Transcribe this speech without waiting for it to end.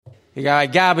You go,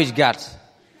 garbage guts.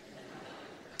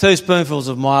 2 spoonfuls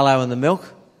of Milo in the milk.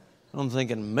 I'm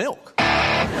thinking, milk?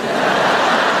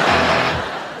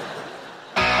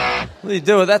 What do you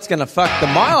do with that's going to fuck the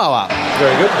Milo up?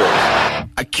 Very good, boys.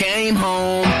 I came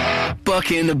home, buck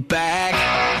in the back.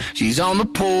 She's on the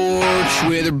porch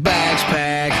with her bags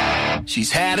packed.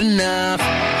 She's had enough,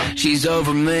 she's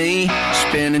over me,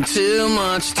 spending too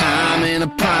much time in a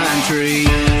pine tree.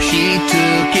 She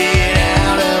took it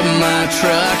out of my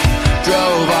truck,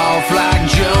 drove off like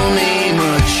Joni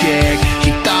Machek.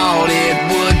 She thought it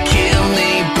would kill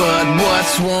me, but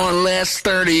what's 1 less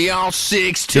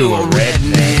 30-06 to a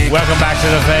redneck? Welcome back to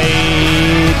the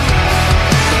feed.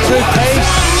 Two-piece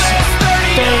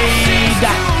feed.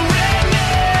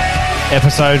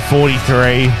 Episode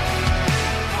 43.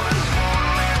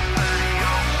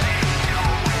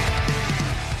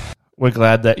 We're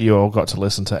glad that you all got to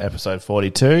listen to episode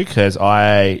 42 because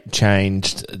I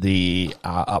changed the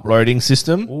uploading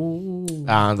system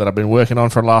that I've been working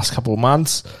on for the last couple of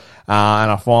months.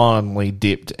 And I finally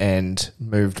dipped and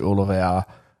moved all of our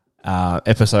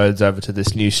episodes over to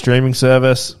this new streaming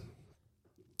service,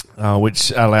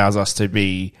 which allows us to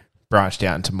be branched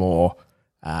out into more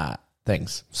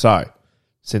things. So,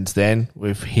 since then,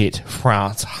 we've hit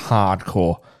France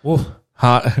hardcore.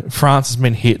 France has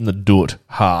been hitting the doot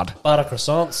hard. Butter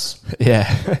croissants.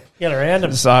 Yeah. Get around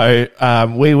them. So,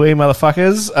 wee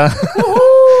motherfuckers.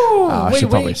 I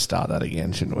should probably start that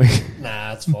again, shouldn't we?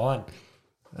 Nah, it's fine.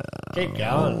 Keep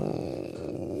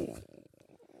going.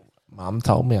 Mum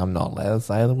told me I'm not allowed to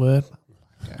say the word.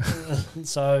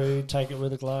 So, take it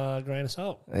with a grain of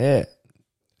salt. Yeah.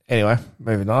 Anyway,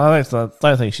 moving on. I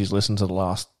don't think she's listened to the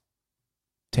last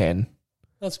 10.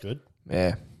 That's good.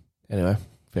 Yeah. Anyway,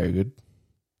 very good.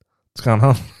 What's going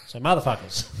on? So,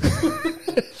 motherfuckers.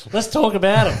 Let's talk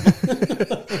about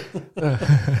them.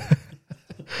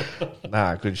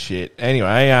 Nah, good shit.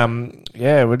 Anyway,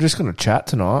 yeah, we're just going to chat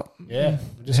tonight. Yeah,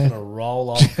 we're just going to roll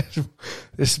off.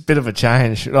 It's a bit of a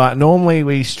change. Like, normally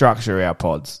we structure our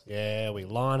pods. Yeah, we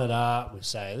line it up. We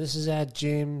say, this is our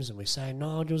gyms. And we say,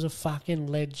 Nigel's a fucking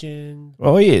legend.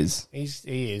 Well, he is.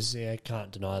 He is. Yeah,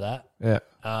 can't deny that. Yeah.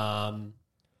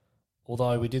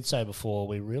 Although we did say before,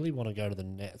 we really want to go to the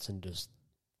Nets and just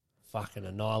fucking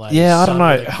annihilate. Yeah, I don't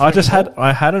know.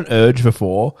 I had an urge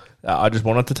before. I just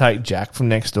wanted to take Jack from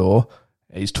next door.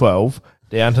 He's 12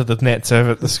 down to the Nets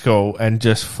over at the school and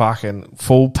just fucking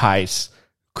full pace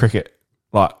cricket.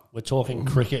 Like, we're talking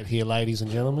cricket here, ladies and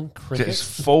gentlemen. Cricket, just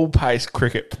full pace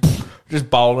cricket. Just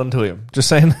bowl into him. Just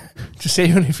seeing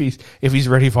if he's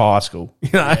ready for high school. You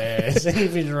know? Yeah, see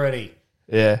if he's ready.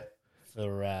 Yeah.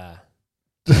 For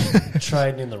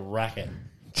trading in the racket.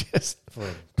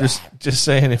 Just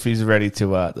seeing if he's ready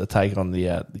to take on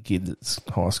the kid that's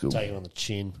high school. Take him on the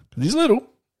chin. He's little.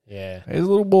 Yeah. He's a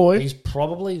little boy. He's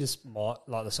probably just like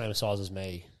the same size as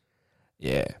me.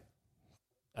 Yeah.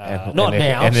 Not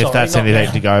now. And if that's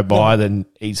anything to go by, then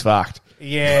he's fucked.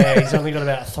 Yeah, he's only got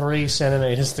about 3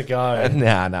 centimetres to go.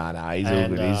 No. He's all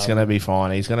good. He's going to be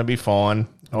fine. He's going to be fine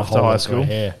off to high school.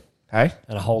 Hair. Hey?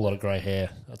 And a whole lot of grey hair.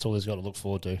 That's all he's got to look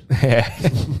forward to. Yeah.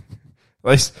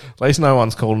 At least no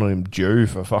one's calling him Jew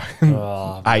for fucking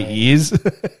 8 years.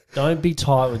 Don't be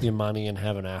tight with your money and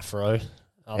have an afro.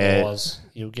 Otherwise,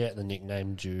 you'll get the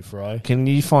nickname Jew-fro. Can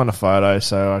you find a photo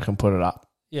so I can put it up?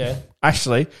 Yeah.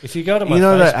 Actually, if you go to my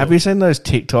Facebook, have you seen those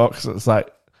TikToks? It's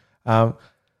like, I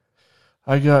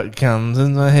got guns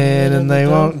in my head and they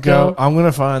won't go. I'm going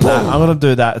to find that. I'm going to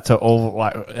do that to all,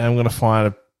 like, I'm going to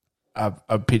find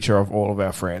a picture of all of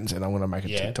our friends and I'm going to make a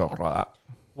TikTok like that.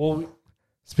 Well,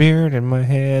 spirit in my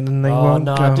head and they won't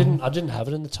go. I didn't have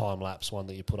it in the time lapse one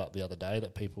that you put up the other day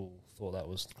that people thought that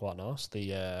was quite nice.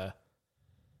 The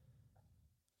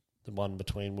one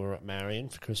between we were at Marion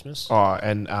for Christmas. Oh,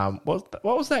 and what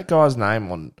was that guy's name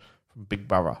from Big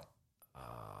Brother?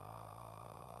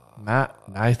 Matt,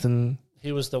 Nathan.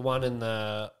 He was the one in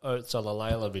the Oats a la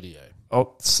Layla video.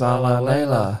 Oats a la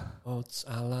Layla. Oats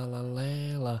a la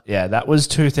Layla. Yeah, that was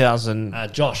 2000.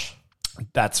 Josh.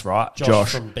 That's right,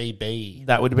 Josh from BB.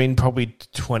 That would have been probably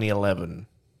 2011,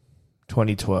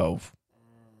 2012.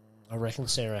 I reckon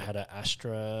Sarah had an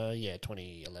Astra,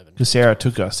 2011. Because Sarah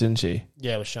took us, didn't she?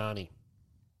 Yeah, with Shani.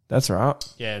 That's right.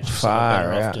 Yeah, and she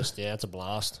far off just, it's a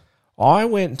blast. I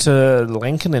went to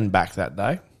Lincoln and back that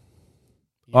day.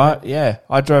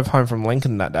 I drove home from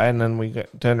Lincoln that day and then we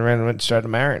turned around and went straight to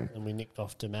Marion. And we nicked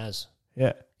off to Maz.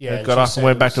 Yeah. Yeah, got up and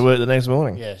went back to work the next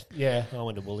morning. Yeah, I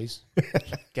went to Woolies.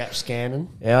 Gap scanning.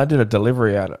 Yeah, I did a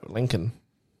delivery out at Lincoln.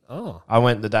 Oh. I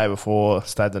went the day before,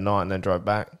 stayed the night, and then drove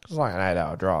back. It was like an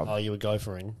 8-hour drive. Oh, you were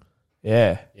gophering?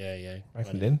 Yeah. Yeah. Back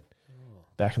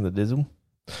in the dizzle.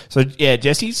 So yeah,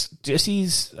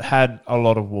 Jesse's had a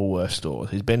lot of Woolworths stores.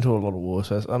 He's been to a lot of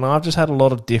Woolworths, and I've just had a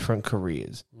lot of different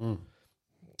careers.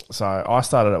 So I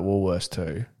started at Woolworths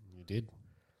too. You did.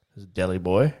 As a deli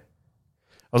boy. I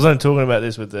was only talking about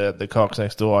this with the cocks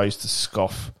next door. I used to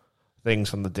scoff things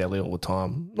from the deli all the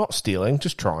time. Not stealing,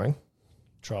 just trying.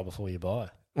 Try before you buy.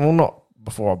 Well, not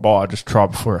before I buy, just try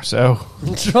before I sell.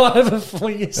 Try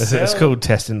before you sell. It's called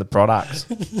testing the products.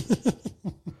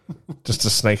 Just to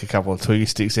sneak a couple of Twiggy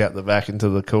sticks out the back into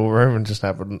the cool room and just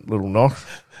have a little knock.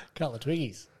 Couple of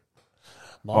Twiggies.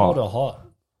 Mild or hot?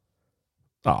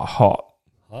 Oh, hot.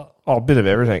 Hot. Oh, a bit of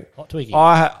everything. Hot Twiggy.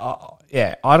 I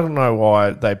don't know why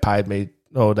they paid me,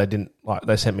 or they didn't, like,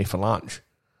 they sent me for lunch.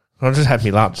 I just had me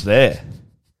lunch there.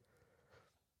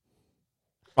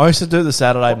 I used to do the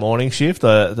Saturday morning shift,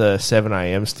 the 7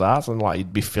 a.m. starts, and like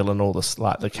you'd be filling all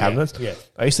the cabinets. Yeah.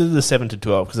 I used to do the 7 to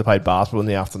 12 because I played basketball in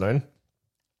the afternoon.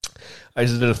 I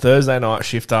used to do the Thursday night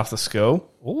shift after school.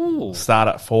 Ooh. Start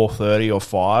at 4:30 or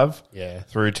 5. Yeah.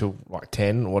 Through to like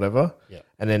 10 or whatever. Yeah.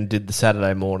 And then did the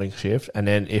Saturday morning shift. And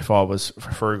then if I was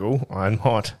frugal, I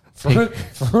might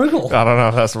frugal. I don't know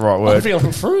if that's the right I'm word.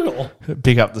 feeling frugal.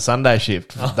 Pick up the Sunday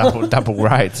shift. Double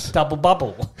rates. Double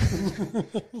bubble.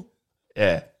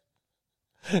 Yeah.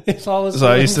 If I was So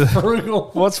I used to-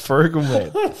 frugal. What's frugal mean? I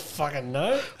don't fucking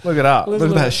know. Look it up.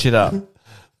 Look that shit up.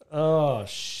 Oh,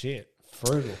 shit.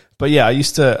 Frugal. But yeah, I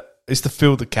used to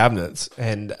fill the cabinets,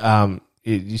 and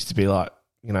it used to be like,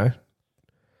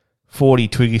 40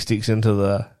 Twiggy sticks into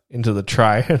the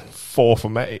tray, and 4 for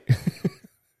me.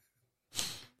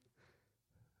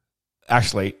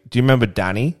 Actually, do you remember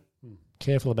Danny?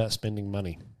 Careful about spending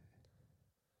money.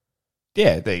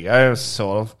 Yeah, there you go.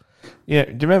 Sort of. Yeah,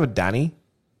 do you remember Danny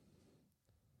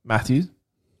Matthews?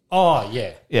 Oh,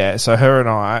 yeah. Yeah, so her and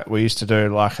I, we used to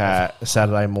do like a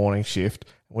Saturday morning shift.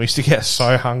 We used to get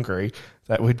so hungry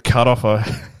that we'd cut off a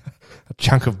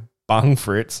chunk of bung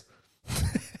fritz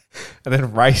and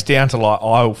then race down to like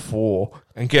aisle 4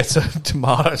 and get some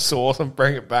tomato sauce and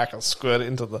bring it back and squirt it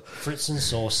into the... Fritz and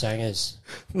sauce sangers.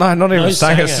 No, not even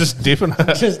saying sanger. it's just dipping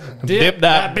it. Just dip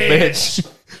that bitch.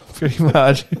 Pretty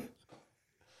much.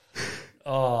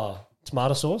 Oh,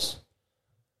 tomato sauce?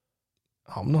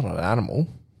 I'm not an animal.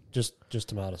 Just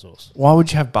tomato sauce. Why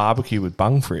would you have barbecue with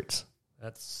bung fritz?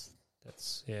 That's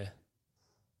yeah.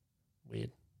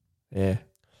 Weird. Yeah.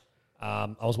 I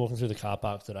was walking through the car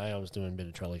park today. I was doing a bit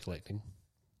of trolley collecting.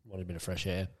 Wanted a bit of fresh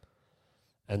air.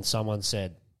 And someone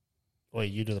said, "Oi,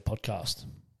 you do the podcast?"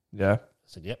 Yeah. I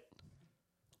said, "Yep."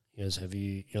 He goes,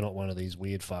 you're not one of these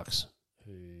weird fucks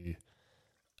who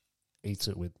eats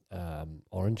it with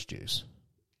orange juice.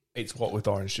 Eats what with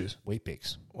orange juice? Wheat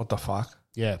Bix. What the fuck?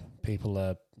 Yeah,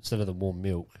 people instead of the warm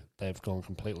milk, they've gone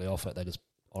completely off it. They just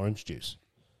orange juice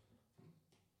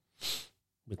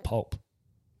with pulp.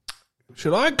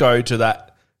 Should I go to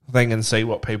that thing and see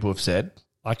what people have said?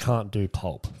 I can't do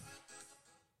pulp.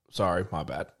 Sorry, my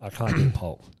bad. I can't do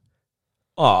pulp.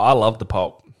 Oh, I love the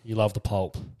pulp. You love the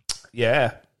pulp.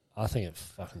 Yeah. I think it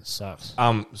fucking sucks.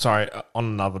 Sorry, on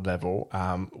another level,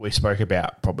 we spoke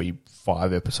about probably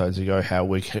 5 episodes ago how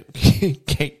we keep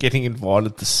getting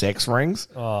invited to sex rings.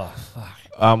 Oh,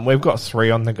 fuck. We've got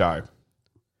 3 on the go.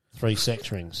 3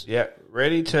 sex rings. Yeah,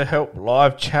 ready to help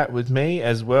live chat with me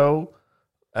as well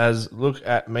as look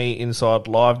at me inside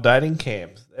live dating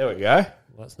cams. There we go. Well,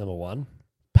 that's number 1.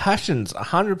 Passions,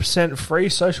 100% free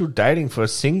social dating for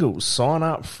singles. Sign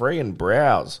up free and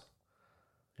browse.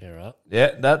 Yeah, right.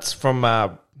 Yeah, that's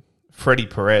from Freddie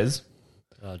Perez.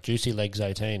 Juicy Legs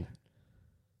 18.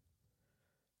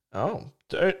 Oh,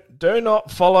 do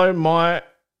not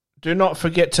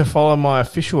forget to follow my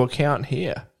official account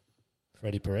here.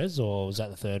 Freddie Perez, or was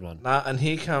that the third one? Nah, and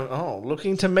here comes,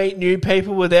 looking to meet new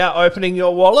people without opening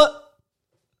your wallet?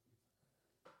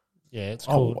 Yeah, it's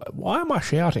called... why am I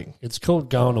shouting? It's called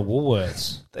going to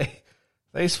Woolworths.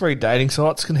 These free dating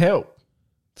sites can help.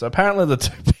 So apparently the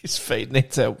 2-piece feed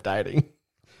needs help dating.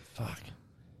 Fuck.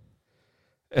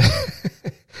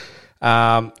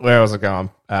 Where was I going?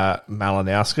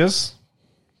 Malinauskas.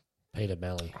 Peter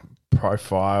Malley.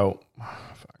 Profile.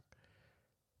 Fuck.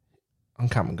 I'm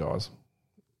coming, guys.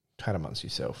 Chat amongst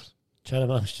yourselves. Chat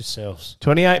amongst yourselves.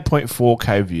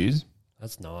 28.4k views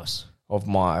That's nice. of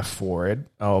my forehead.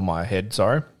 Oh, my head,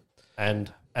 sorry.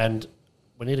 And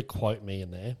we need to quote me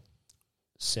in there.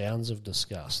 Sounds of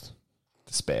disgust.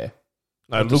 Despair.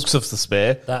 No, looks of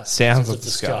despair. That sounds of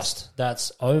disgust.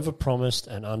 That's overpromised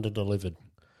and underdelivered.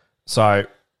 So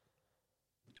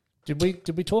Did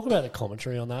we talk about the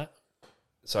commentary on that?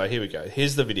 here we go.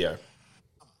 Here's the video.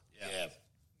 Yeah.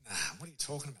 Nah, what are you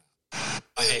talking about?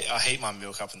 I heat my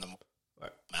milk up in the morning.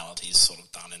 formalities sort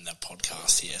of done in the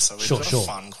podcast here. So we've Sure, got sure. a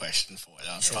fun question for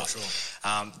you. Sure.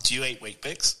 Do you eat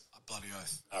Weet-Bix? Bloody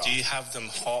oath. Do you have them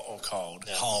hot or cold?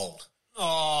 Cold.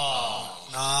 Oh.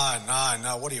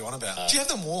 No. What are you on about? Do you have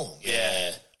them warm?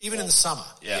 Yeah. Even in the summer?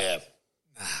 Yeah.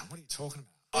 Nah, what are you talking about?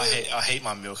 I heat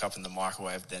my milk up in the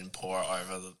microwave, then pour it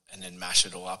over and then mash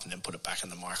it all up and then put it back in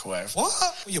the microwave. What?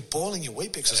 Well, you're boiling your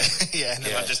Weet-Bix or something? Yeah, and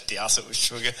then I just douse it with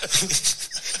sugar.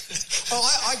 Well,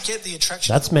 I get the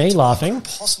attraction. That's of it. me laughing. I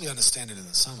can possibly understand it in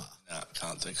the summer. No,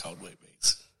 can't do cold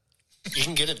Weet-Bix. You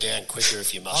can get it down quicker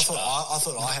if you I mush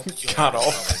thought I had to Cut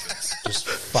off. Just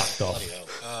fucked off.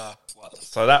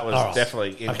 So that was All right.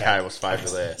 definitely in Kale's favour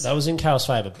there. That was in Carl's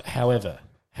favour. However,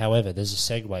 there's a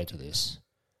segue to this.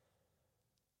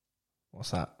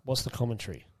 What's that? What's the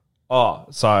commentary? Oh,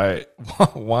 so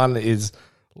one is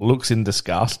looks in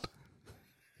disgust,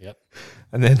 Yep.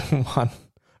 and then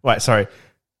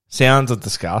sounds of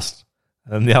disgust,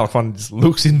 and then the other one just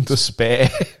looks in despair.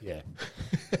 Yeah.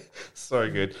 So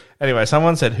good. Anyway,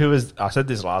 someone said, I said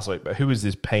this last week, but who is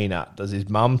this Peanut? Does his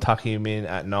mum tuck him in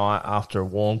at night after a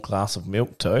warm glass of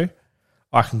milk too?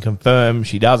 I can confirm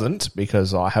she doesn't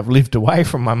because I have lived away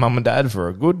from my mum and dad for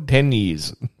a good 10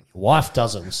 years. Wife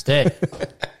does it instead.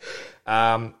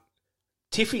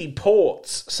 Tiffy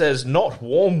Ports says, not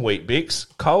warm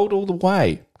Weet-Bix, cold all the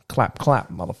way. Clap, clap,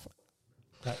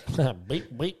 motherfucker.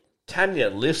 Beep, beep. Tanya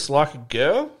lifts like a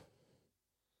girl.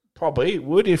 Probably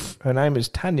would if her name is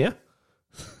Tanya.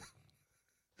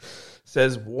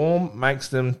 Says warm makes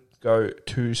them go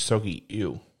too soggy.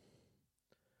 Ew.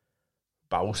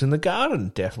 Bubbles in the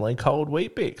garden. Definitely cold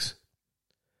Weet-Bix.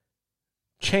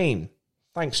 Cheen.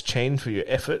 Thanks, Cheen, for your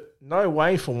effort. No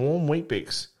way for warm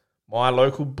Weet-Bix. My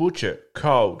local butcher.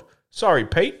 Cold. Sorry,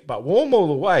 Pete, but warm all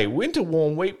the way. Winter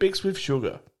warm Weet-Bix with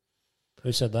sugar.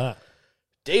 Who said that?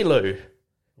 D-Lou.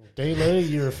 D-Lou,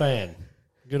 you're a fan.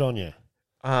 Good on you.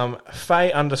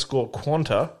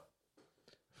 Faye_Quanta.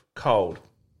 Cold.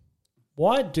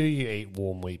 Why do you eat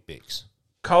warm Weet-Bix?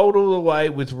 Cold all the way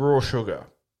with raw sugar.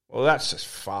 Well, that's just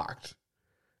fucked.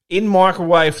 In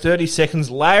microwave, 30 seconds,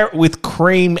 layer it with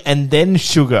cream and then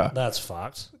sugar. That's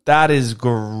fucked. That is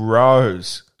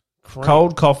gross. Cream.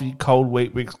 Cold coffee, cold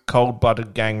Weet-Bix, cold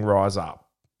buttered gang, rise up.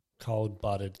 Cold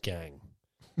buttered gang.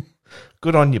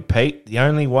 Good on you, Pete. The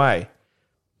only way.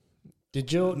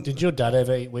 Did your dad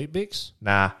ever eat Weet-Bix?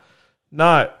 Nah.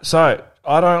 No. So,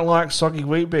 I don't like soggy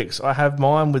Weet-Bix. I have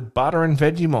mine with butter and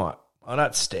Vegemite. Oh,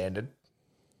 that's standard.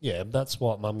 Yeah, that's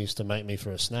what Mum used to make me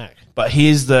for a snack. But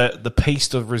here's the piece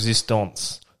de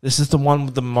resistance. This is the one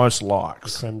with the most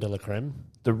likes. Creme de la creme.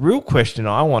 The real question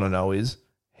I want to know is,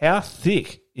 how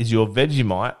thick is your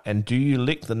Vegemite and do you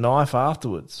lick the knife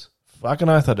afterwards? Fucking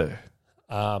oath I do.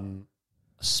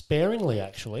 Sparingly,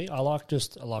 actually. I like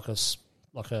just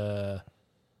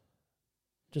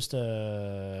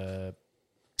a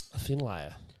thin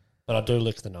layer, but I do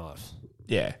lick the knife.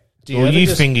 Yeah. Do you Well, ever you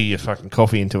just- finger your fucking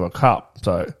coffee into a cup,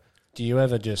 so... Do you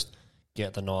ever just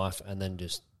get the knife and then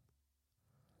just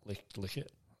lick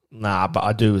it? Nah, but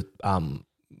I do with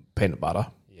peanut butter.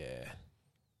 Yeah,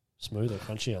 smooth or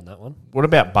crunchy on that one. What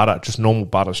about butter? Just normal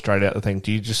butter straight out the thing.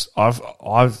 Do you just...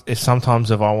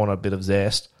 Sometimes if I want a bit of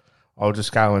zest, I'll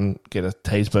just go and get a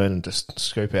teaspoon and just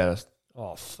scoop out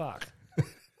Oh fuck!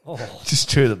 Oh, just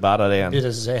chew the butter down. bit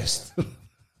of zest,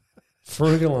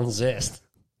 frugal and zest.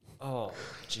 Oh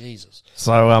Jesus!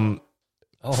 So,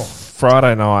 Oh,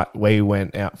 Friday night, we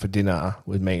went out for dinner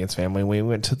with Megan's family. We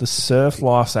went to the Surf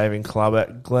Lifesaving Club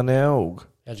at Glenelg.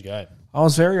 how'd you go? I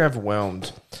was very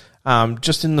overwhelmed.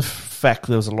 Just in the fact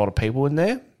there was a lot of people in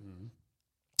there.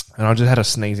 And I just had a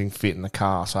sneezing fit in the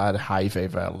car. So I had a hay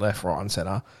fever left, right and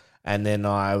centre. And then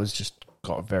I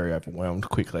got very overwhelmed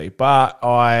quickly. But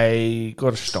I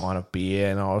got a stein of beer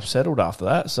and I was settled after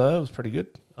that. So it was pretty good.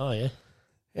 Oh yeah.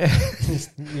 Yeah.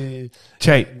 Yeah,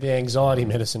 Cheap. the anxiety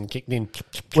medicine kicked in.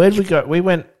 Where'd we go? We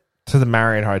went to the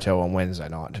Marriott Hotel on Wednesday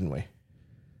night, didn't we?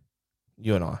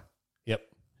 You and I. Yep.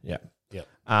 Yeah. Yep.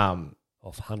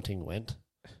 Off hunting went.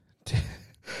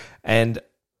 And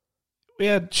we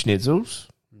had schnitzels,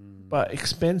 but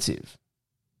expensive.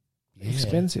 Yeah.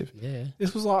 Expensive. Yeah.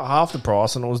 This was like half the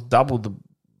price and it was double the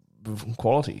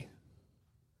quality.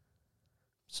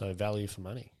 So value for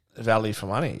money. Value for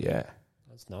money, yeah.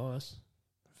 That's nice.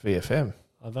 VFM.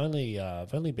 I've only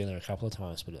been there a couple of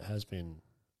times, but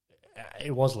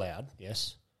it was loud.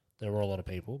 Yes, there were a lot of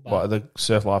people. But What, the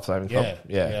Surf Lifesaving Club?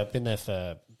 yeah. I've been there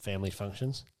for family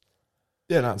functions,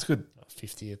 Yeah, no, it's good.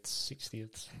 50th,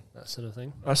 60th, that sort of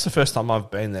thing. That's the first time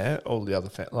I've been there. All the other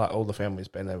all the family's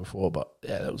been there before, but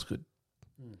yeah, that was good.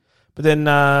 But then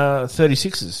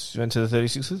 36ers. You went to the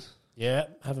 36ers? Yeah,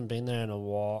 haven't been there in a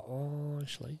while. Oh,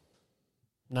 actually,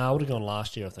 No, I would have gone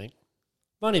last year, I think.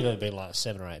 Might have even been like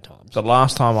 7 or 8 times. The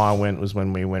last time I went was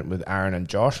when we went with Aaron and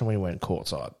Josh, and we went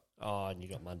courtside. Oh, and you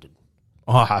got munded.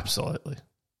 Oh, absolutely.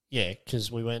 Yeah,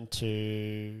 because we went to...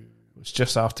 It was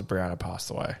just after Brianna passed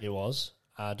away. It was.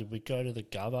 Did we go to the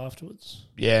Gov afterwards?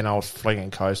 Yeah, and I was flinging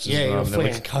coasters. Yeah, you were and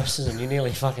flinging coasters and you nearly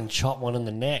fucking chopped one in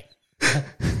the neck.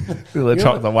 Really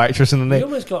chopped the waitress in the You neck.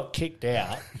 almost got kicked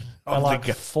out by like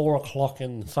 4 o'clock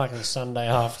in fucking Sunday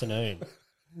afternoon.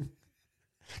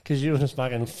 Because you were just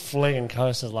fucking flinging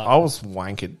coasters like... I was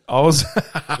wanking. I was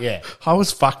Yeah. I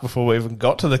was fucked before we even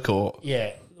got to the court.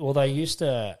 Yeah. Well, you used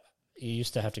to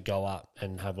have to go up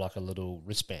and have like a little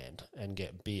wristband and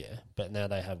get beer. But now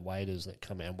they have waiters that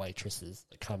come out, waitresses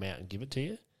that come out and give it to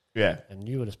you. Yeah. And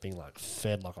you were just being like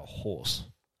fed like a horse.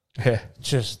 Yeah.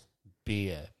 Just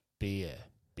beer, beer,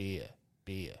 beer,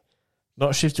 beer.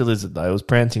 Not Shifty Lizard, though. It was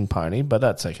Prancing Pony, but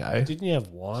that's okay. Didn't you have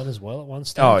wine as well at one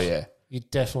stage? Oh, yeah. You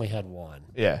definitely had wine.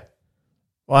 Yeah.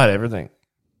 Well, I had everything.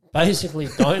 Basically,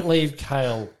 don't leave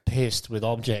Kale pissed with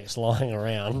objects lying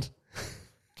around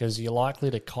because you're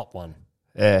likely to cop one.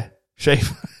 Yeah.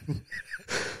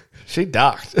 She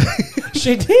ducked.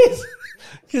 She did.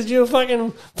 Because you were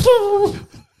fucking...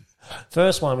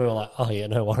 First one, we were like, oh, yeah,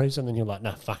 no worries. And then you're like,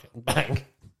 no, fuck it. Bang.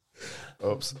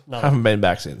 Oops. Another- Haven't been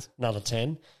back since. Another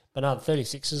 10. But no, the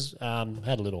 36ers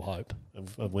had a little hope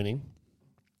of winning.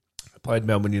 Played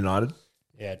Melbourne United.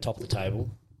 Yeah, top of the table.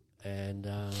 And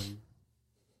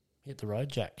hit the road.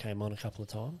 Jack came on a couple of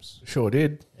times. Sure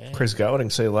did. Yeah. Chris Golding.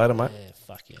 See you later, mate. Yeah,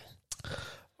 fuck yeah.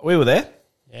 We were there,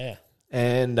 Yeah.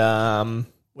 and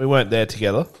we weren't there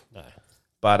together. No.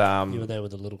 But You were there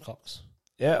with the little cocks.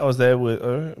 yeah, I was there with.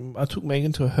 I took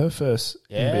Megan to her first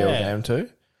NBL game too.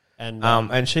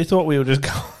 And she thought we were just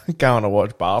going to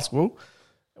watch basketball,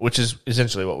 which is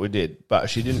essentially what we did. But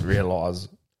she didn't realise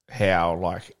how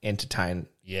like entertaining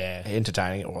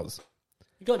it was.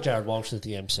 You got Jared Walsh at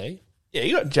the MC. Yeah,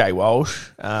 you got Jay Walsh,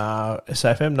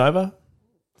 SFM Nova,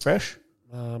 Fresh.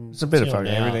 It's a bit of what's he on fucking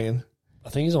now? everything. I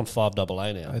think he's on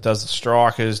 5AA now. It does the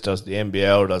strikers, does the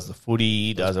NBL, does the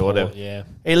footy, does whatever. Yeah.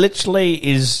 He literally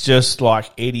is just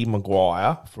like Eddie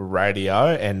Maguire for radio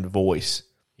and voice.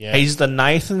 Yeah. He's the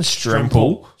Nathan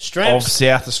Stremple Stramps. of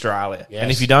South Australia. Yes. And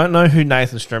if you don't know who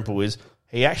Nathan Stremple is,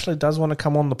 he actually does want to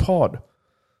come on the pod.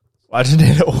 I just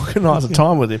need to organise a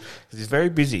time with him because he's very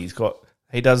busy.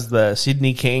 He does the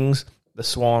Sydney Kings, the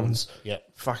Swans, Yep.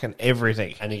 fucking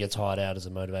everything. And he gets hired out as a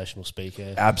motivational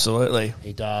speaker. Absolutely.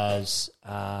 He does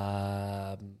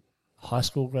high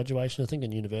school graduation, I think,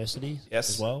 and university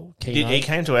as well. He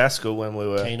came to our school when we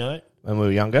were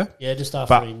younger. Yeah, just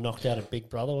after But- he knocked out a Big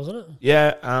Brother, wasn't it?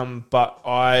 Yeah, but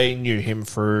I knew him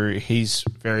through. He's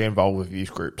very involved with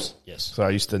youth groups. Yes. So I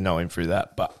used to know him through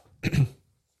that. But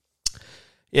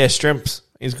yeah, Stremps,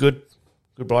 he's good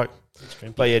bloke.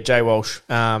 Strimpy. But yeah, Jay Walsh,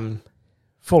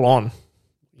 full on.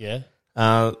 Yeah.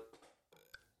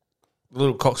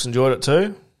 Little Cox enjoyed it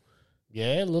too.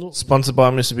 Yeah, Sponsored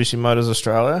by Mitsubishi Motors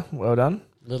Australia. Well done.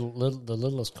 the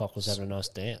littlest cock was having a nice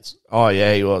dance. Oh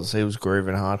yeah, he was. He was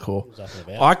grooving hardcore. He was up and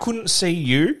about. I couldn't see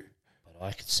you, But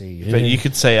I could see you. but you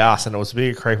could see us, and it was a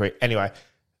bit creepy. Anyway,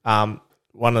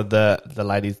 one of the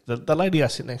ladies, the lady I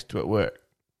sit next to at work,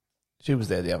 she was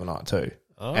there the other night too.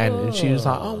 Oh. And she was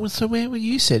like, "Oh, well, so where were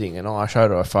you sitting?" And I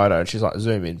showed her a photo, and she's like,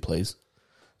 "Zoom in, please."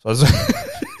 So I,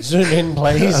 Zoom in,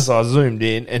 please. so I zoomed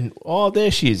in, and there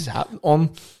she is,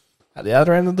 on at the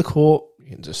other end of the court. You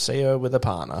can just see her with a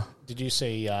partner. Did you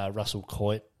see Russell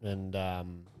Coit and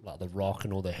like The Rock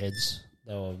and all the heads?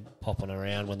 They were popping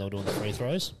around when they were doing the free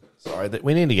throws. Sorry,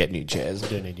 we need to get new chairs. We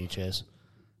do need new chairs.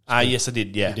 Yes, I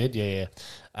did. Yeah, You did? Yeah.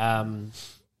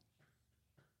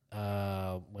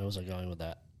 Where was I going with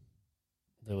that?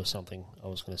 There was something I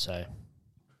was going to say.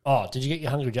 Oh, did you get your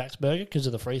Hungry Jack's burger because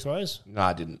of the free throws? No,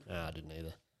 I didn't. No, I didn't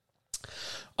either.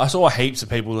 I saw heaps of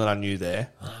people that I knew there.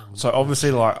 So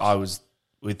obviously, like I was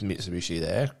with Mitsubishi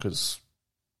there because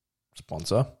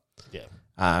sponsor,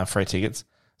 free tickets.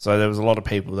 So there was a lot of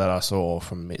people that I saw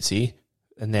from Mitsi,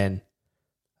 and then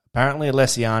apparently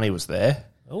Alessiani was there.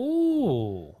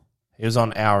 Ooh, He was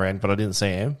on our end, but I didn't see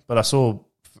him. But I saw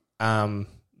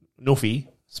Spinoofy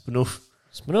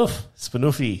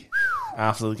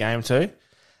after the game too,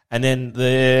 and then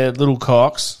the little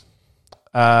Cox.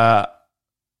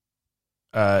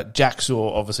 Jack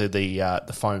saw obviously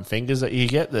the foam fingers that you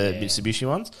get, the Mitsubishi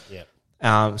ones. yeah.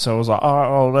 So I was like, all right,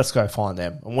 well, let's go find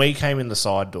them. And we came in the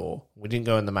side door. We didn't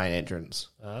go in the main entrance.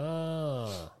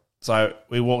 Ah, So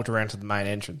we walked around to the main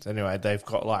entrance. Anyway, they've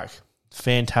got like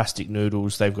fantastic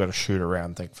noodles. They've got a shoot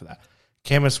around thing for that.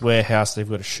 Chemist Warehouse, they've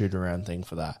got a shoot around thing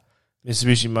for that.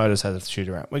 Mitsubishi Motors has a shoot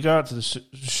around. We go out to the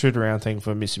shoot around thing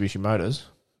for Mitsubishi Motors.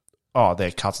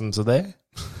 their cousins are there.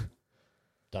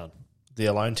 Done. The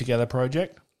Alone Together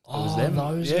project. It was them.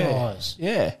 Those guys.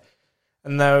 Yeah.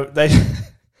 And they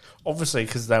obviously,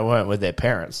 because they weren't with their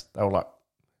parents, they were like,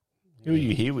 who are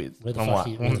you here with? Where the I'm fuck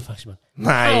like, where the fuck's your man?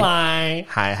 Hey, Hello.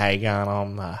 hey, how you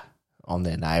going? I'm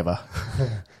their neighbour.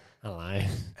 Hello.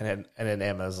 And then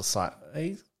Emma's just like,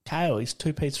 Kale, he's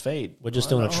 2-piece feed. We're just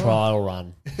doing a trial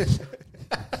run.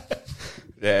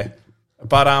 Yeah.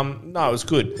 But no, it was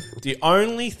good. The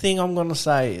only thing I'm going to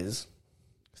say is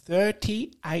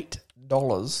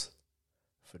 $38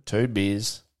 for 2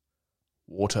 beers,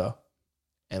 water,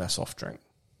 and a soft drink.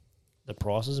 The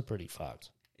prices are pretty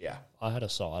fucked. Yeah. I had a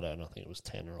cider and I think it was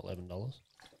 $10 or $11.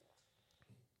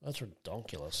 That's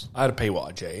ridiculous. I had a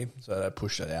PYG, so they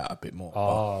pushed it out a bit more.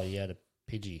 Oh, you had a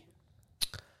Pidgey.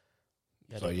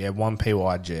 So, yeah, 1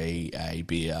 PYG, a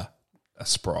beer, a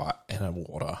Sprite, and a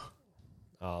water.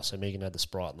 Oh, so Megan had the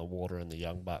Sprite and the water and the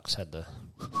Young Bucks had the...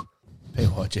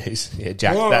 PYGs. Yeah,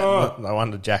 Jack. No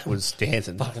wonder Jack was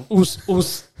dancing. Fucking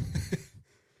us.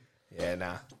 Yeah,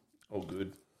 nah. All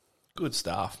good. Good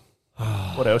stuff.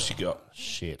 What else you got?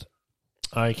 Shit.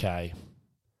 Okay.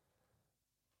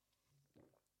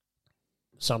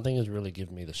 Something has really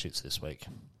given me the shits this week.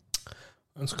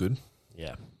 That's good.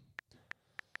 Yeah.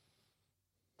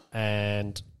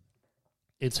 And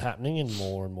it's happening in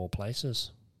more and more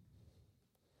places.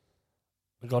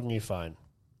 We got a new phone.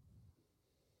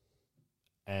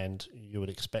 And you would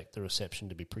expect the reception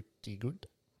to be pretty good.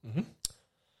 Mm-hmm.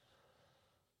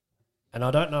 And I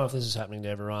don't know if this is happening to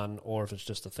everyone or if it's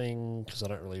just a thing because I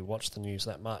don't really watch the news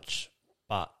that much,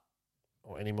 or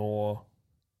anymore.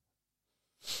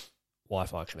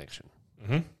 Wi-Fi connection,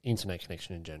 internet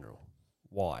connection in general.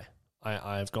 Why?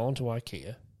 I've gone to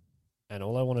IKEA, and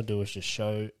all I want to do is just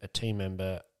show a team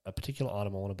member a particular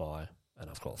item I want to buy, and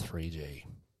I've got 3G.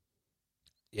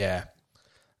 Yeah.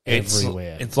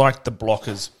 Everywhere. It's like the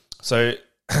blockers. So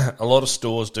a lot of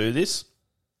stores do this.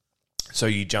 So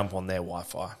you jump on their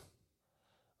Wi-Fi. I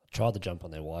tried to jump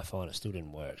on their Wi-Fi and it still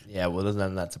didn't work. Yeah, well,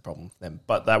 then that's a problem for them.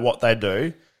 But what they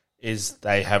do is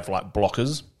they have like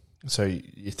blockers. So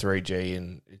your 3G,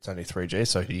 and it's only 3G,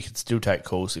 so you can still take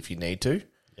calls if you need to.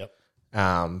 Yep.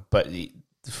 But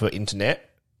for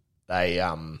internet, they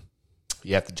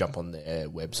you have to jump on their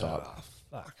website. Oh,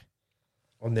 fuck.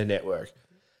 On their network.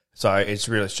 So it's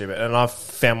really stupid. And I've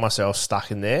found myself stuck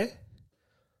in there.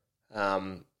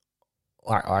 Like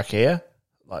IKEA,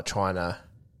 like trying to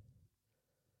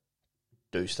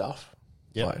do stuff.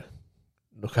 Yep. Like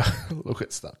look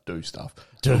at stuff, do stuff.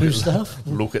 Do stuff?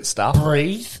 Look at stuff.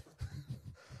 Breathe.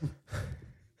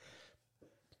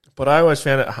 But I always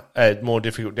found it more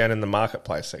difficult down in the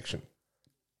marketplace section.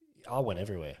 I went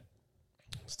everywhere.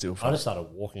 Still I fun. just started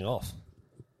walking off.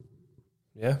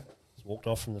 Yeah. Just walked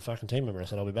off from the fucking team member. I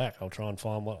said, I'll be back. I'll try and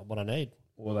find what I need.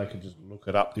 Or they could just look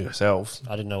it up yourselves.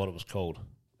 I didn't know what it was called.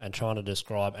 And trying to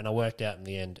describe, and I worked out in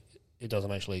the end, it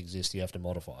doesn't actually exist. You have to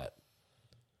modify it.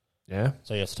 Yeah.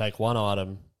 So you have to take one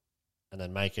item and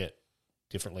then make it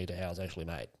differently to how it's actually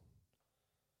made.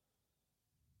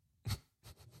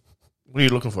 What are you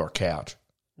looking for? A couch?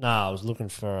 No, I was looking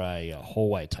for a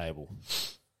hallway table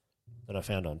that I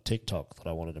found on TikTok that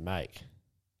I wanted to make.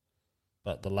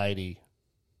 But the lady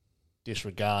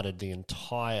disregarded the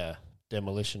entire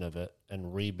demolition of it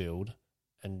and rebuild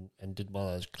and did one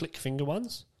of those click finger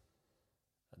ones.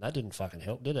 And that didn't fucking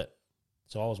help, did it?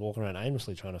 So I was walking around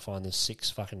aimlessly trying to find this 6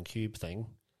 fucking cube thing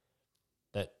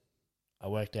that I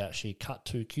worked out she cut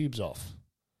 2 cubes off.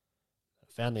 I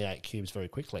found the 8 cubes very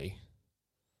quickly.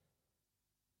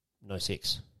 No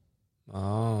 6.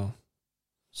 Oh.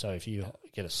 So if you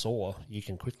get a saw, you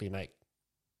can quickly make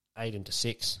 8 into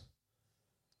 6.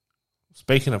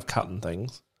 Speaking of cutting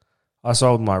things, I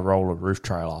sold my roll of roof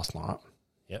tray last night.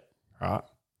 Yep. Right.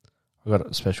 I got it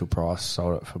at a special price,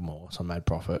 sold it for more, so I made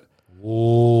profit.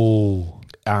 Whoa.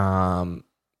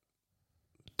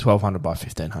 1,200 by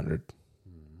 1,500.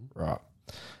 Right.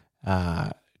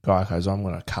 Guy goes, I'm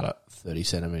going to cut it 30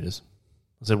 centimetres.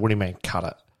 I said, what do you mean cut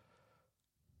it?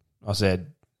 I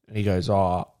said, and he goes,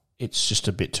 it's just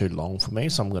a bit too long for me,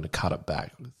 so I'm going to cut it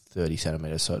back 30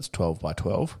 centimetres, so it's 12 by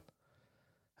 12.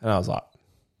 And I was like,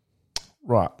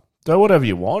 right, do whatever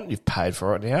you want. You've paid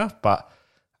for it now, but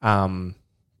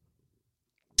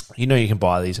you know you can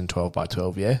buy these in 12 by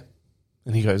 12, yeah?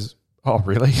 And he goes, oh,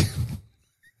 really?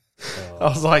 I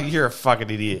was like, you're a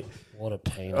fucking idiot. What a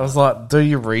pain. I was like, do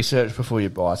your research before you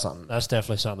buy something. That's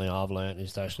definitely something I've learned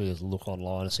is to actually just look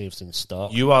online and see if it's in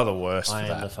stock. You are the worst I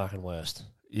for am that. the fucking worst.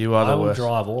 You are I the will worst.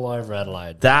 drive all over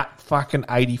Adelaide. That fucking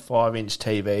 85-inch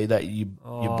TV that you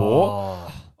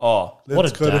bought. Oh, What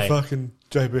a day.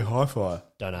 JB Hi-Fi.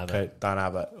 Don't have Okay, it. don't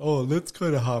have it. Oh, let's go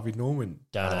to Harvey Norman.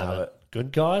 Don't have it.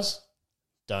 Good guys?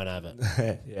 Don't have it.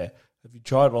 Yeah. Have you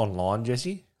tried it online,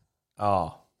 Jesse?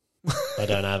 Oh. They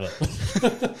don't have it.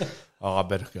 Oh, I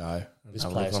better go. This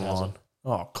Have a look place has it.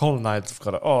 Oh, Colonnades have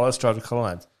got it. Oh, let's try the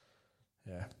Colonnades.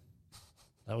 Yeah.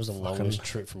 That was the longest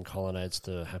trip from Colonnades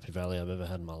to Happy Valley I've ever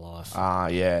had in my life.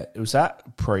 Yeah. It was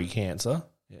that pre-cancer.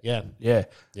 Yeah. Yeah.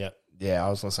 Yeah. Yeah, I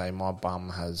was going to say my bum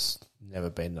has never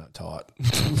been that tight.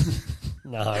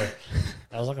 No.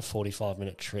 That was like a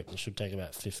 45-minute trip. It should take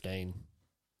about 15.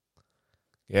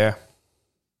 Yeah.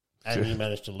 And you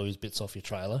managed to lose bits off your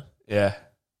trailer. Yeah.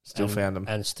 Still found them.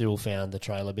 And still found the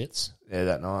trailer bits. Yeah,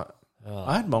 that night. Oh.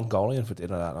 I had Mongolian for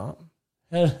dinner that night.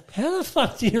 How the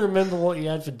fuck do you remember what you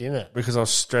had for dinner? Because I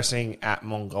was stressing at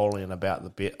Mongolian about the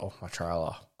bit off my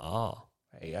trailer. Oh.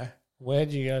 There you go. Where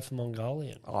did you go for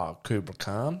Mongolian? Oh, Kublai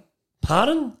Khan.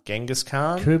 Pardon? Genghis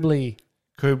Khan. Kublai.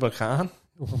 Kublai Khan.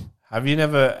 Have you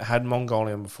never had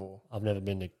Mongolian before? I've never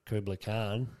been to Kublai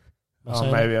Khan.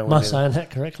 Maybe I Am I went saying that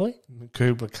correctly?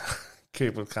 Kublai Khan.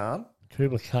 Kublai Khan.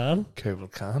 Kublai Khan? Kublai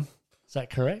Khan. Is that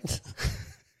correct?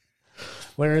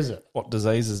 Where is it? What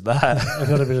disease is that? I've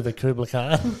got a bit of the Kublai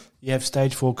Khan. You have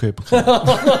stage 4 Kublai Khan.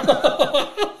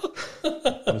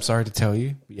 I'm sorry to tell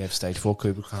you, but you have stage 4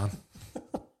 Kublai Khan.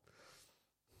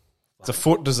 It's a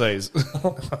foot disease.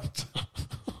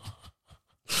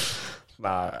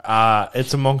 No,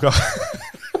 it's a Mongol.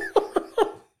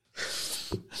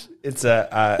 It's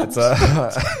a.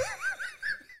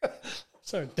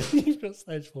 Sorry, you've got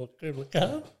stage 4 Kublai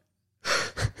Khan?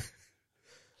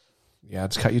 Yeah,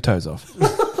 just cut your toes off.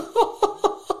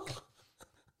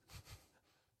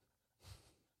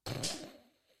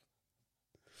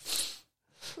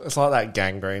 It's like that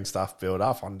gangrene stuff build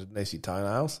up underneath your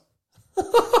toenails.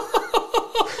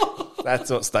 That's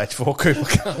what stage 4 Kublai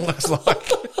Khan looks like.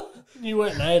 You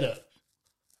went and ate it.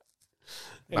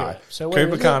 Anyway, No, so where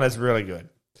Kublai is Khan it? is really good.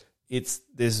 It's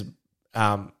this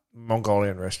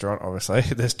Mongolian restaurant, obviously.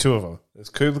 There's two of them. There's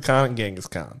Kublai Khan and Genghis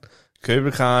Khan.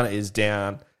 Kublai Khan is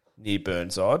down near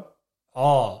Burnside.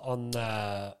 Oh, on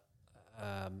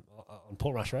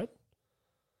Port Rush Road?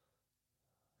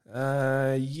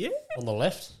 Yeah. On the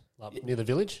left? Like near the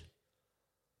village?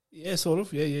 Yeah, sort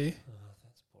of. Yeah.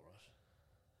 That's Port Rush.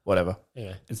 Whatever.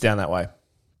 Anyway. It's down that way.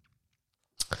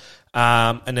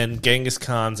 And then Genghis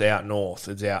Khan's out north.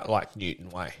 It's out like Newton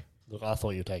Way. Look, I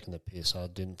thought you were taking the piss. I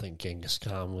didn't think Genghis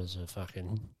Khan was a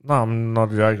fucking No, I'm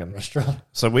not joking. restaurant.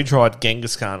 So we tried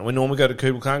Genghis Khan. We normally go to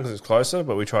Kublai Khan because it's closer,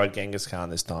 but we tried Genghis Khan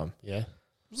this time. Yeah? It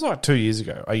was like 2 years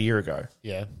ago. A year ago.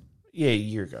 Yeah. Yeah, a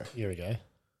year ago. A year ago.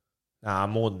 Nah,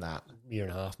 more than that. Year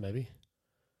and a half, maybe.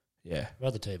 Yeah.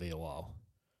 I've had the TV a while.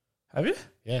 Have you?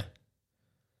 Yeah.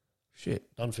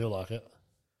 Shit. Doesn't feel like it.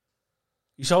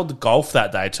 You sold the golf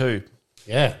that day too.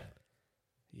 Yeah.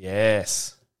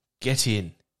 Yes. Get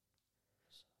in.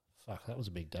 Fuck, that was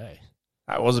a big day.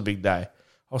 That was a big day.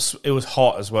 It was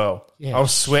hot as well. Yeah. I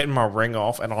was sweating my ring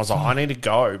off and I was like, I need to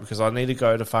go because I need to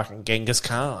go to fucking Genghis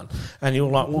Khan. And you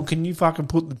were like, well, can you fucking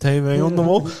put the TV on the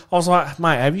wall? I was like,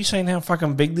 mate, have you seen how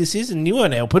fucking big this is? And you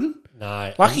weren't helping.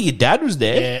 No. Lucky your dad was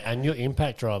there. Yeah, and your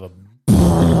impact driver.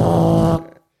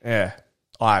 Yeah.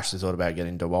 I actually thought about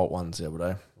getting DeWalt ones the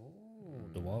other day.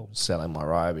 Whoa. Selling my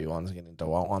Ryobi ones and getting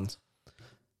DeWalt ones.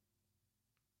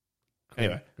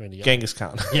 Anyway, Grandy, Genghis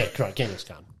Khan. yeah, correct. Genghis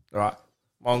Khan. Right.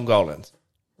 Mongolians.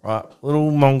 Right.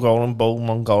 Little Mongolian, bald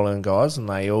Mongolian guys, and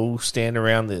they all stand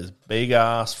around this big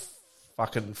ass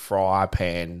fucking fry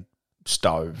pan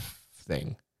stove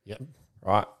thing. Yep.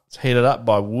 Right. It's heated up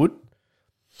by wood.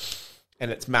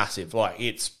 And it's massive. Like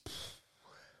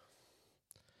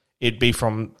it'd be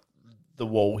from the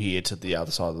wall here to the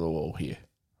other side of the wall here.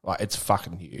 Like it's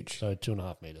fucking huge. So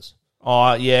 2.5 meters.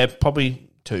 Oh yeah, probably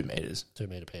 2 meters. 2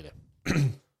 meter Peter.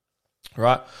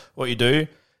 Right. What you do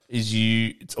is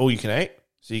it's all you can eat.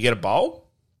 So you get a bowl.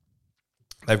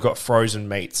 They've got frozen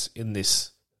meats in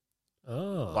this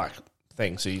Oh. like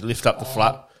thing. So you lift up the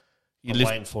flap. I'm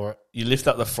waiting for it. You lift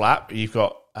up the flap. You've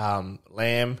got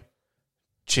lamb,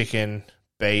 chicken,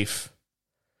 beef,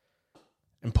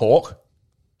 and pork.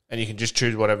 And you can just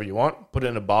choose whatever you want. Put it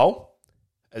in a bowl.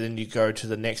 And then you go to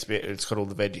the next bit. It's got all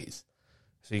the veggies.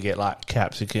 So you get like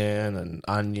capsicum and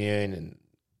onion and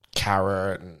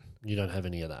carrot. And You don't have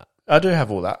any of that. I do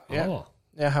have all that. Yeah. Oh.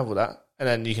 Yeah, I have all that. And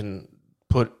then you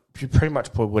pretty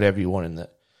much put whatever you want in there.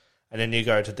 And then you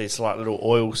go to this like little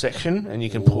oil section and you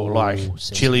can put like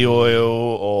sesame. chili oil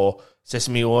or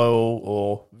sesame oil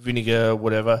or vinegar,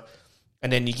 whatever.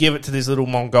 And then you give it to this little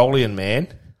Mongolian man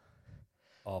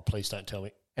Oh, please don't tell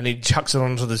me. and he chucks it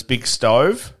onto this big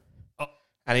stove. Oh.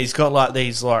 And he's got like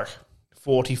these like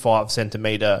 45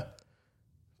 centimetre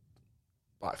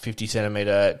like 50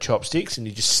 centimetre chopsticks, and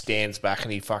he just stands back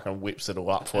and he fucking whips it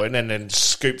all up for you, and then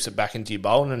scoops it back into your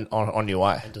bowl and on your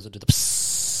way. And does it do the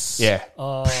psss? Yeah.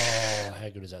 Oh, how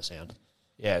good does that sound?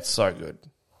 Yeah, it's so good.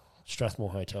 Strathmore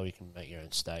Hotel, you can make your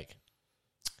own steak.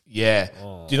 Yeah.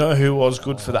 Do you know who was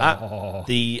good for that?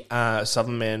 The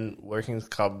Southern Men Workings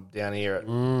Club down here at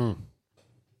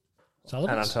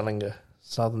Sullivan's? Panatalinga.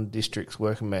 Southern Districts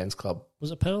Working Men's Club.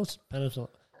 Was it Panatalinga?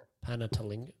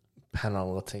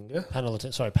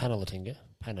 Panalatinga. Sorry, Panatalinga.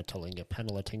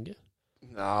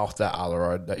 No, off that other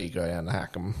road that you go down to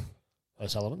Hackham.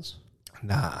 O'Sullivan's?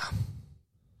 Nah.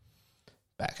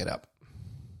 Back it up.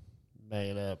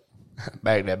 Made up.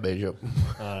 Back that bitch up.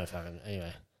 I don't fucking...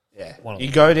 Anyway. Yeah. One of You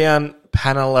them. go down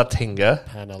Panalatinga,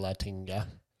 Panalatinga.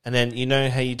 and then you know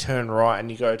how you turn right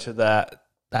and you go to that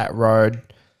road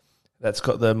that's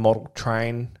got the model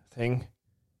train thing?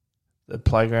 The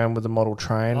playground with the model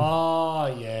train? Oh,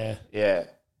 yeah. Yeah.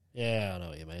 Yeah, I know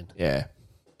what you mean. Yeah.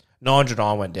 Nigel and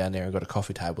I went down there and got a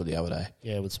coffee table the other day.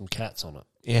 Yeah, with some cats on it.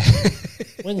 Yeah.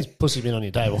 When's pussy been on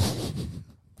your table?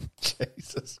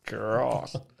 Jesus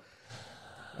Christ.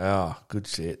 Oh, good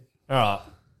shit. All right.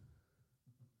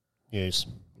 News.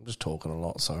 I'm just talking a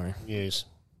lot, sorry. News.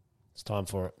 It's time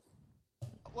for it.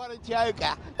 What a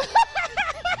joker.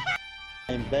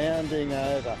 I'm bounding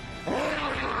over.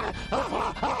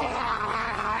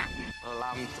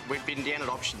 Well, we've been down at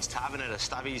Options Tavern at a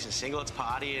Stubbies and Singlets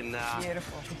party and got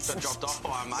dropped off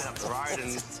by a mate up the road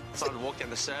and decided to walk down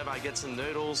the survey, get some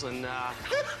noodles and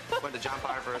went to jump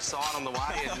over a sign on the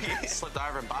way and slipped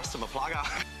over and busted my plugger.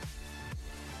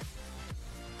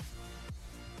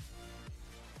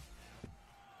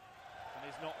 And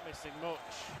he's not missing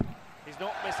much. He's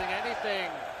not missing anything.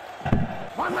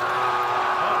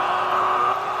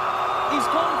 He's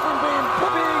gone from being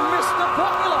Mr.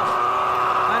 Popular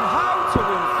and how to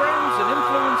win friends and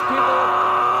influence people.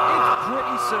 It's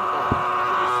pretty simple.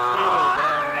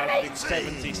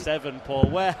 77, Paul.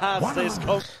 Where has this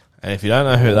come? And if you don't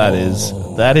know who that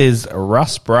is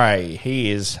Russ Bray. He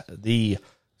is the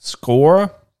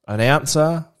scorer,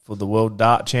 announcer for the World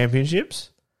Dart Championships.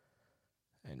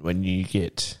 And when you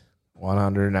get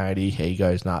 180, he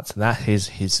goes nuts. And that is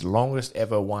his longest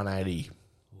ever 180.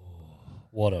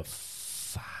 What a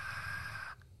fuggin'.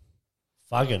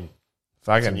 Fuggin'.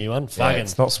 That's a new one. Yeah, Fuggin'.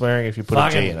 it's not swearing if you put a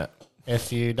G in it.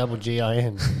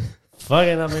 F-U-G-G-I-N.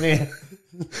 Fucking up in here.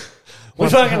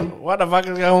 What the fuck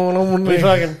is going on with me?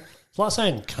 It's like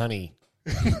saying cunny.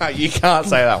 No, you can't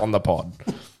say that on the pod.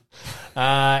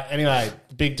 Anyway,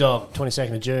 Big Dog,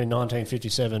 22nd of June,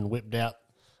 1957, whipped out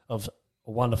of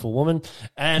a wonderful woman.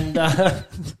 And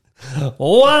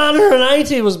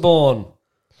 180 was born.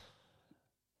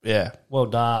 Yeah.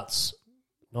 World Darts,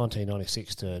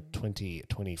 1996 to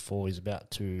 2024. He's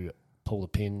about to pull the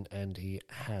pin, and he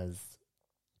has